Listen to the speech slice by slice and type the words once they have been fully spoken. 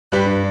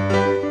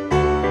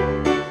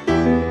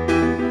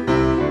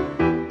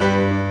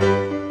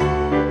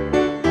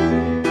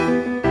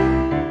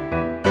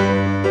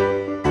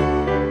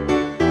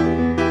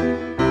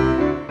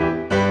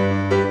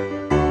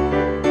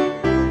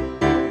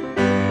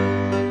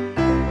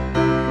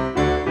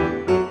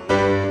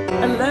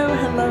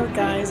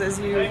as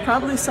you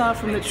probably saw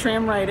from the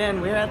tram ride in,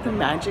 we're at the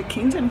Magic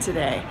Kingdom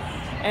today.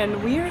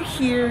 And we are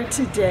here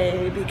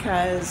today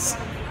because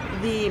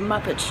the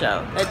Muppet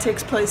Show that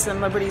takes place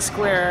in Liberty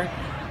Square,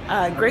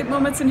 Great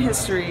Moments in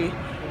History,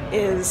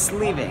 is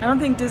leaving. I don't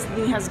think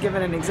Disney has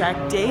given an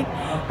exact date,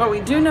 but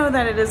we do know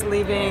that it is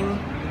leaving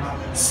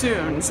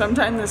soon,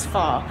 sometime this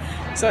fall.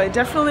 So I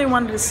definitely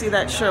wanted to see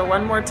that show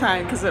one more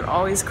time because it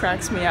always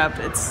cracks me up.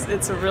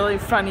 It's a really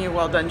funny,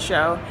 well done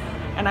show,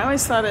 and I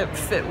always thought it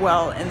fit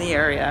well in the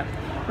area.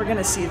 We're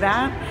gonna see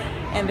that,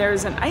 and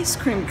there's an ice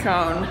cream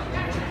cone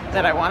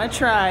that I want to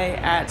try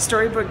at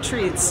Storybook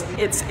Treats.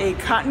 It's a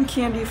cotton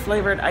candy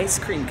flavored ice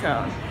cream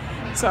cone.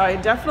 So I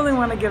definitely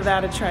want to give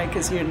that a try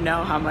because you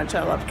know how much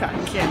I love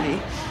cotton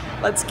candy.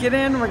 Let's get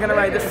in. We're gonna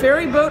ride the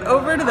ferry boat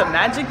over to the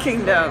Magic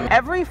Kingdom.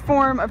 Every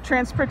form of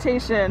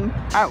transportation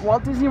at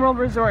Walt Disney World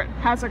Resort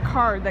has a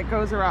card that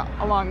goes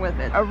along with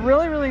it. A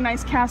really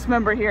nice cast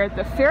member here at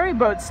the ferry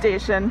boat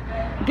station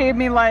gave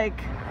me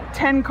like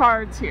 10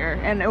 cards here,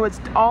 and it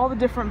was all the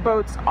different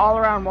boats all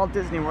around Walt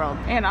Disney World.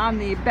 And on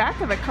the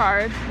back of the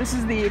card, this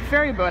is the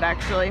ferry boat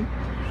actually,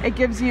 it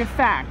gives you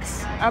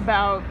facts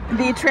about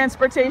the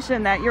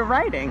transportation that you're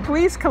riding.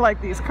 Please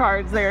collect these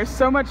cards. They are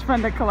so much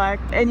fun to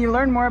collect, and you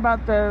learn more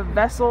about the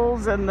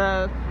vessels and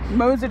the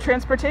modes of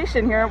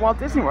transportation here at Walt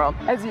Disney World.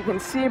 As you can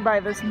see by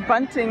this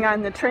bunting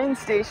on the train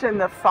station,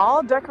 the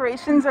fall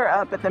decorations are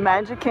up at the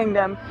Magic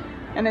Kingdom,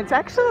 and it's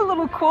actually a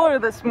little cooler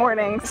this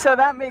morning, so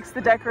that makes the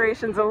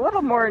decorations a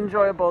little more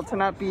enjoyable to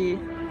not be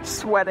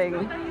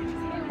sweating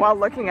while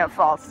looking at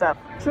fall stuff.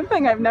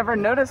 Something I've never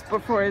noticed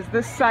before is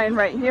this sign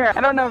right here.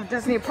 I don't know if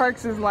Disney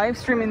Parks is live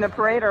streaming the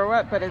parade or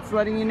what, but it's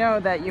letting you know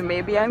that you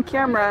may be on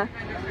camera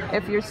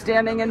if you're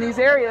standing in these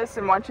areas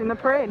and watching the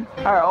parade.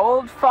 Our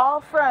old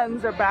fall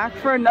friends are back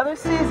for another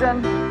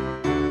season.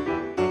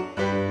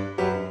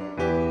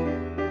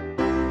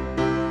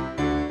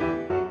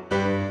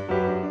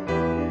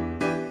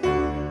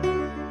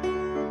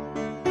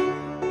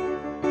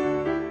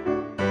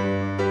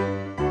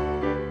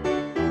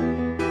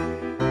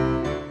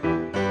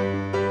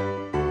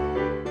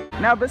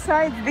 Now,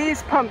 besides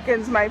these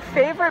pumpkins, my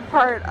favorite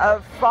part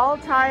of fall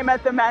time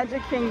at the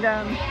Magic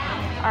Kingdom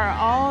are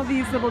all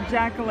these little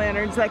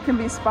jack-o'-lanterns that can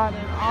be spotted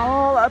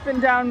all up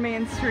and down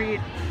Main Street.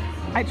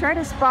 I try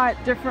to spot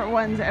different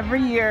ones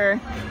every year,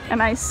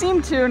 and I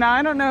seem to. Now,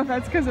 I don't know if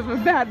that's because of a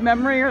bad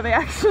memory or they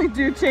actually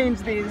do change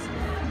these,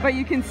 but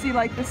you can see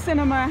like the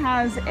cinema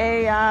has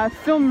a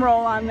film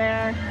roll on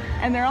there,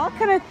 and they're all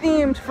kind of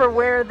themed for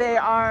where they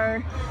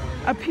are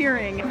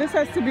appearing. This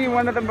has to be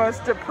one of the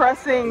most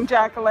depressing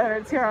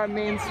jack-o'-lanterns here on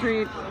Main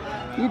Street.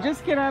 You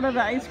just get out of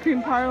the ice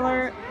cream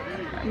parlor.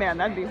 Man,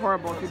 that'd be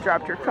horrible if you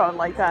dropped your cone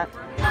like that.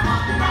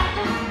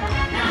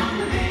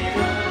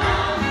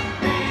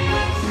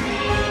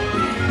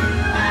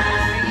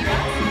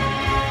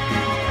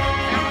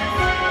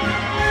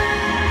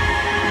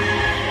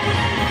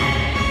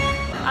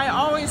 I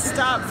always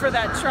stop for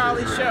that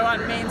trolley show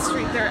on Main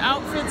Street. Their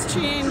outfits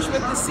change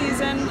with the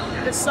season.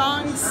 The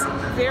songs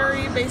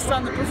vary based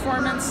on the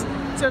performance.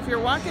 So if you're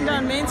walking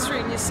down Main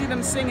Street and you see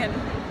them singing,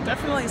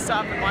 definitely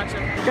stop and watch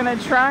it. Gonna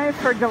try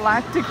for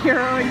Galactic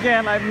Hero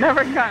again. I've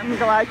never gotten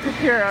Galactic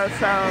Hero,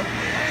 so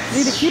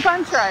need to keep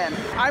on trying.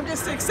 I've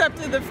just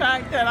accepted the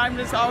fact that I'm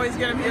just always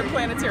gonna be a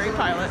planetary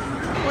pilot.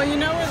 Well, you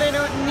know where they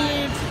don't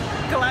need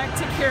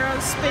Galactic Hero?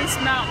 Space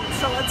Mountain,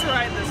 so let's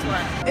ride this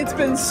one. It's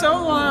been so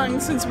long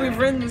since we've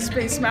ridden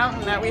Space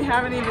Mountain that we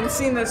haven't even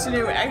seen this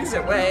new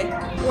exit way.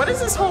 What is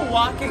this whole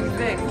walking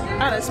thing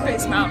out of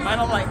Space Mountain? I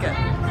don't like it.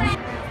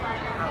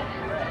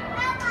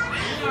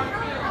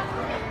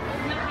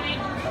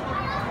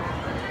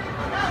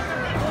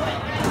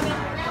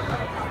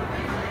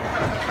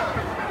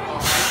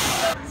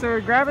 So we're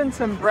grabbing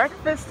some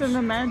breakfast in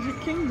the Magic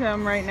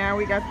Kingdom right now.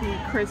 We got the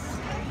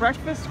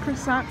breakfast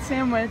croissant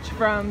sandwich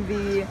from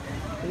the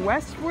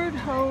Westward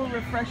Ho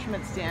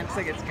refreshment stand. Looks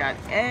like it's got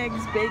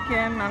eggs,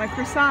 bacon on a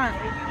croissant.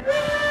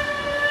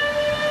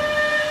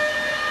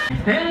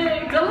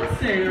 Hey,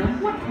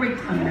 Sam! What great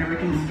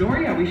American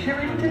story are we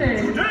sharing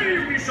today?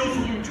 Today we shall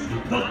salute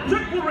the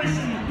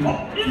Declaration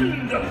of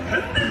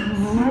Independence.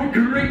 Oh,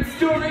 great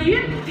story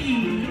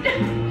indeed!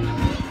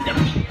 The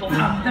people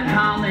of the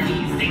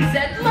colonies, they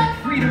said, let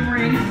freedom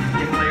ring,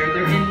 declared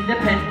their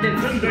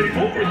independence. Then they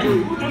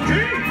overthrew the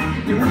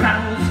king. There were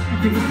battles,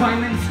 there was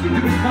violence, there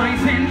was spies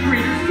and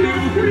traitors too.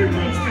 We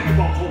won't speak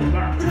about all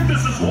that.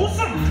 This is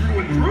wholesome, through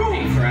and through.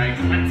 That's right,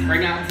 let's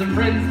bring out some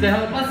friends to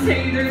help us.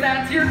 Hey there,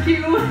 that's your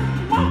cue.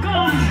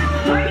 Welcome!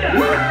 Great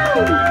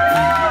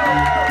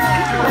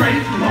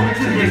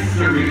moments in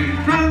history.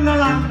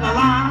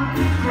 La-la-la-la-la.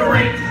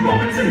 Great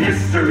moments in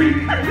history.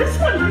 And this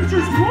one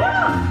features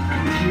one.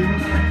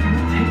 Here's what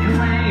you'll take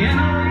away in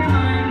all your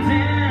minds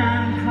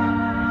and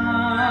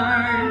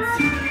hearts.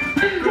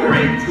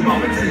 Great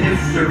moments in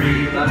history.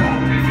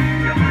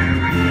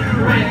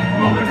 Great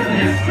moments in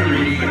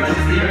history.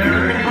 Just the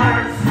American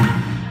hearts.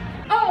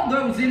 All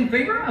those in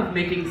favor of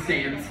making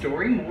Sam's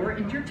story more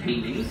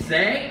entertaining,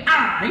 say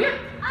aye.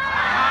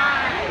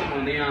 Aye.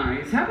 On the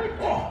ayes have it.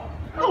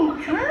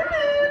 Oh,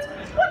 Kermit!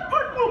 What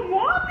part will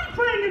Mom be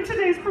playing doing in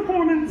today's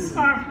performance?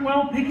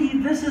 Well, Piggy,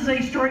 this is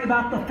a story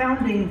about the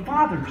founding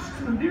fathers.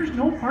 There's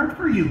no part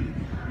for you.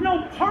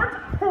 No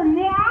part for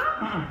moi?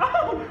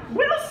 Oh,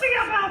 we'll see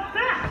about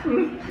that.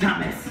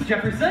 Thomas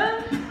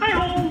Jefferson.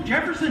 Hi-ho,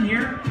 Jefferson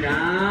here.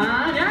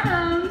 John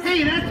Adams.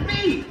 Hey, that's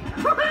me!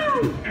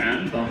 Woohoo!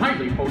 And the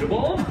highly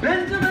quotable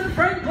Benjamin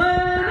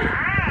Franklin.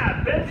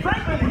 Ben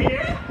Franklin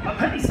here. A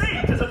penny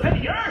saved is a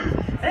penny earned.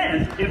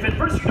 And if at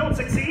first you don't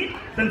succeed,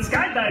 then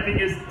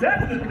skydiving is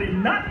definitely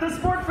not the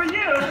sport for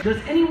you.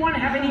 Does anyone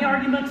have any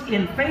arguments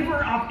in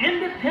favor of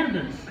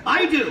independence?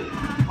 I do!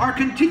 Our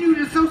continued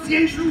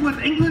association with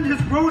England has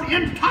grown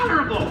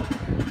intolerable!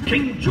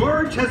 King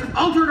George has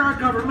altered our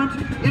government,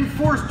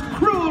 enforced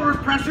cruel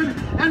repression,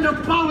 and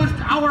abolished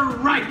our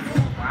rights!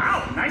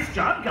 Wow, nice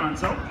job,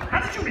 Gonzo.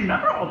 How did you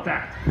remember all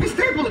that? I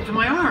stapled it to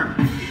my arm.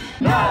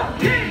 No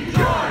King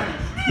George!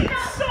 Did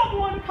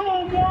someone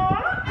call moi?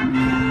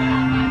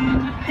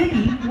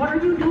 Piggy, what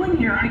are you doing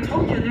here? I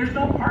told you there's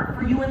no part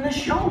for you in this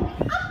show.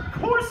 Of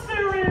course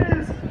there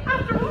is.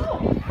 After all,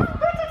 who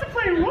better to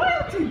play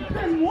royalty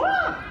than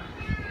moi?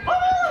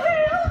 All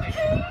hail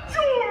King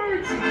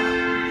George!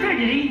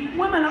 Piggy,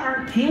 women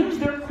aren't kings,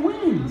 they're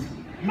queens.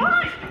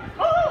 Fine.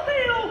 All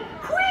hail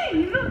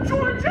Queen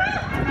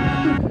Georgette!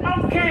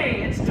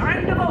 Okay, it's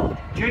time to vote.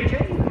 JJ,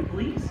 if you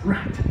please.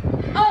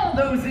 Right. All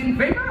those in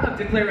favor of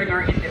declaring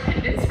our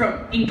independence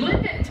from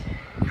England and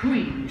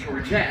Queen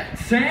Georgette,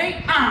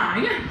 say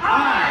aye.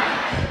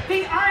 Aye!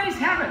 The ayes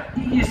have it.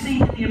 You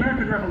see, in the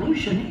American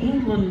Revolution,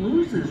 England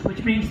loses,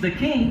 which means the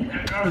king,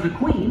 or the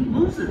queen,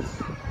 loses.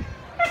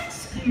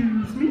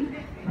 Excuse me?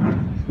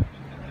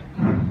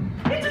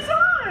 It is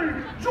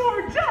I,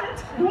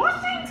 Georgette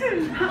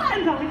Washington,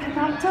 and I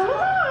cannot tell a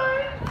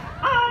lie.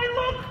 I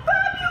look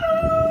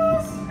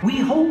fabulous!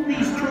 We hold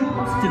these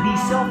truths to be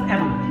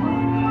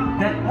self-evident,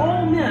 that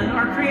all men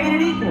are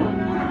created equal,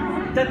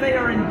 that they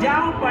are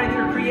endowed by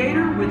their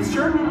Creator with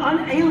certain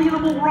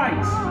unalienable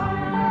rights,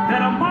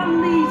 that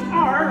among these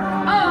are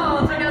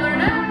All together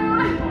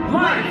now.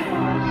 Life,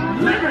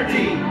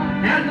 liberty,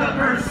 and the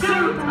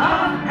pursuit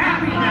of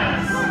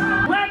happiness!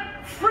 let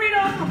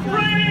freedom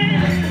ring!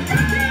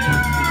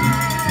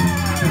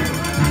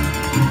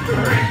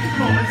 Great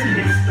moments in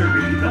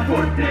history, the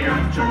 4th day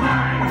of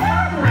July.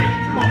 Great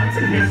moments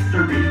in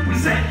history, we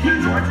said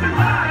King George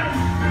goodbye.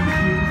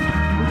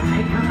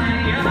 Take your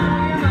money out of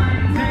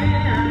minds and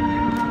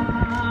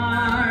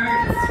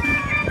hearts.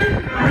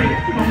 Great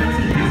moments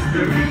in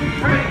history,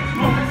 great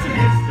moments in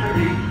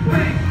history,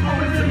 great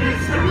moments in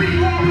history.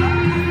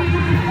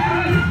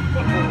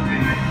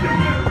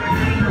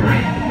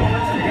 Great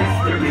moments in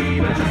history,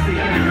 but just the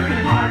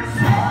American hearts.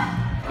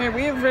 Okay,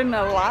 we have ridden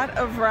a lot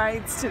of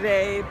rides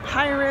today.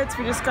 Pirates,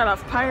 we just got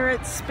off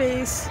Pirates,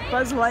 Space,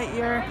 Buzz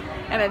Lightyear,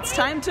 and it's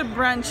time to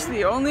brunch,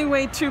 the only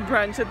way to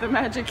brunch at the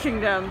Magic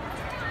Kingdom,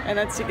 and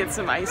that's to get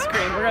some ice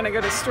cream. We're gonna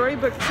go to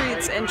Storybook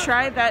Treats and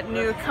try that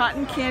new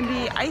cotton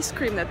candy ice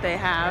cream that they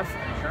have.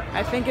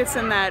 I think it's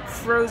in that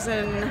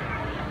frozen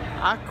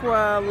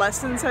aqua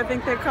lessons, I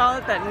think they call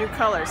it, that new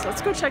color. So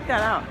let's go check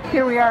that out.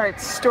 Here we are at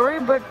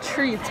Storybook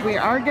Treats. We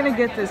are gonna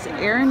get this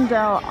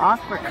Arendelle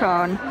Aqua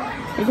Cone.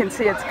 You can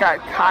see it's got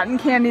cotton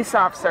candy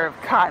soft serve,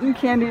 cotton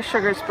candy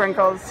sugar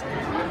sprinkles,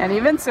 and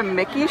even some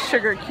Mickey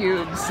sugar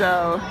cubes.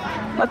 So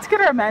let's get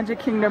our Magic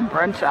Kingdom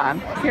brunch on.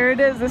 Here it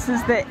is. This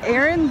is the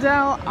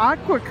Arendelle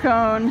Aqua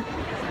Cone.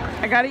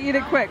 I gotta eat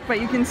it quick,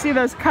 but you can see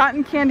those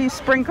cotton candy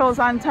sprinkles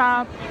on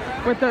top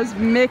with those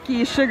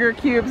Mickey sugar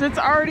cubes. It's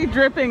already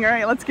dripping. All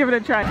right, let's give it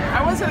a try.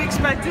 I wasn't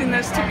expecting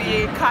this to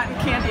be cotton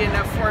candy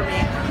enough for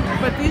me,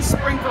 but these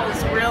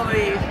sprinkles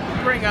really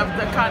bring up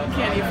the cotton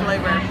candy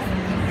flavor.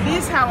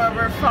 These,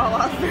 however, fall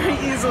off very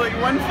easily.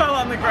 One fell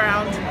on the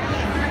ground,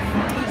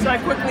 so I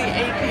quickly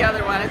ate the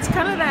other one. It's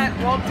kind of that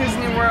Walt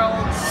Disney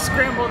World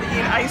scramble to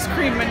eat ice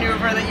cream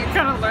maneuver that you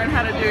kind of learn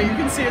how to do. You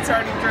can see it's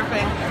already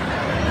dripping,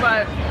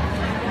 but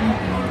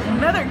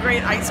another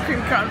great ice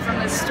cream cone from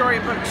this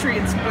Storybook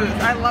Treats booth.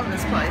 I love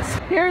this place.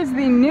 Here's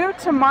the new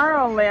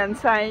Tomorrowland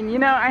sign. You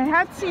know, I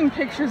had seen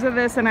pictures of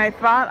this and I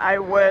thought I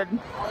would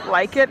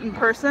like it in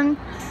person,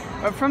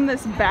 but from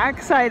this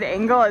backside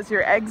angle as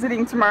you're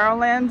exiting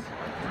Tomorrowland,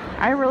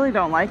 I really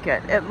don't like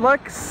it. It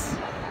looks,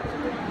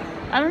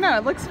 I don't know,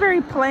 it looks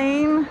very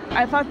plain.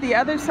 I thought the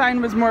other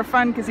sign was more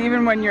fun because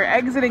even when you're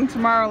exiting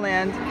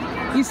Tomorrowland,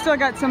 you still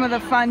got some of the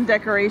fun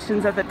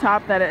decorations at the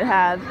top that it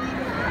had.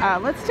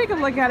 Let's take a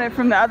look at it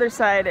from the other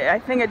side. I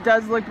think it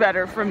does look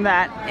better from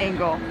that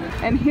angle.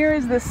 And here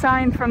is the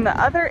sign from the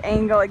other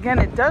angle. Again,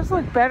 it does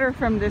look better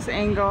from this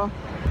angle.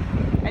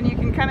 And you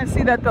can kind of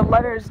see that the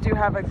letters do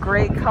have a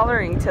gray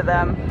coloring to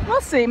them. We'll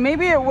see,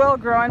 maybe it will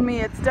grow on me.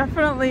 It's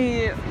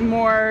definitely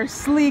more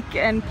sleek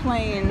and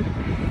plain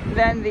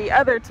than the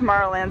other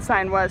Tomorrowland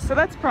sign was. So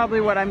that's probably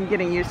what I'm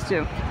getting used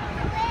to.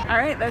 All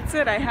right, that's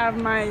it. I have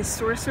my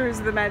Sorcerers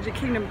of the Magic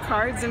Kingdom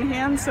cards in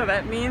hand, so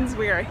that means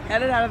we are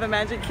headed out of the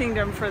Magic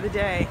Kingdom for the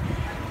day.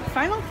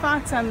 Final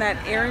thoughts on that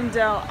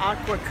Arendelle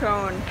Aqua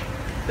Cone.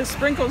 The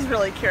sprinkles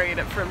really carried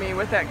it for me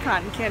with that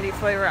cotton candy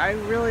flavor. I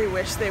really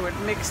wish they would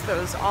mix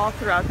those all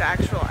throughout the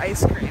actual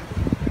ice cream.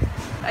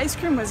 The ice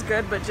cream was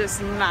good, but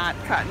just not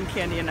cotton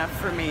candy enough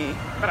for me,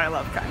 but I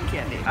love cotton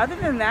candy. Other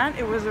than that,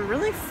 it was a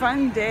really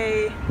fun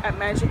day at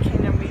Magic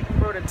Kingdom. We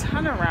rode a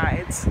ton of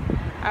rides.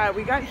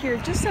 We got here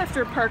just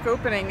after park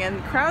opening,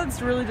 and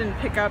crowds really didn't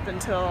pick up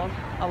until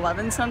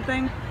 11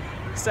 something.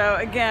 So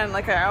again,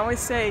 like I always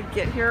say,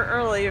 get here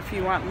early if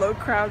you want low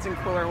crowds and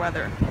cooler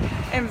weather.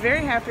 I'm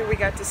very happy we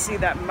got to see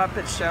that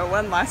Muppet show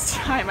one last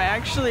time. I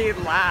actually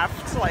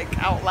laughed like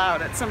out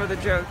loud at some of the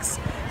jokes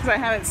because I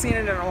haven't seen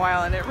it in a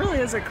while, and it really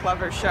is a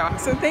clever show.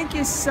 So thank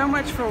you so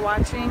much for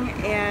watching,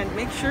 and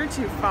make sure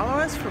to follow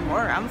us for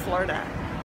more around Florida.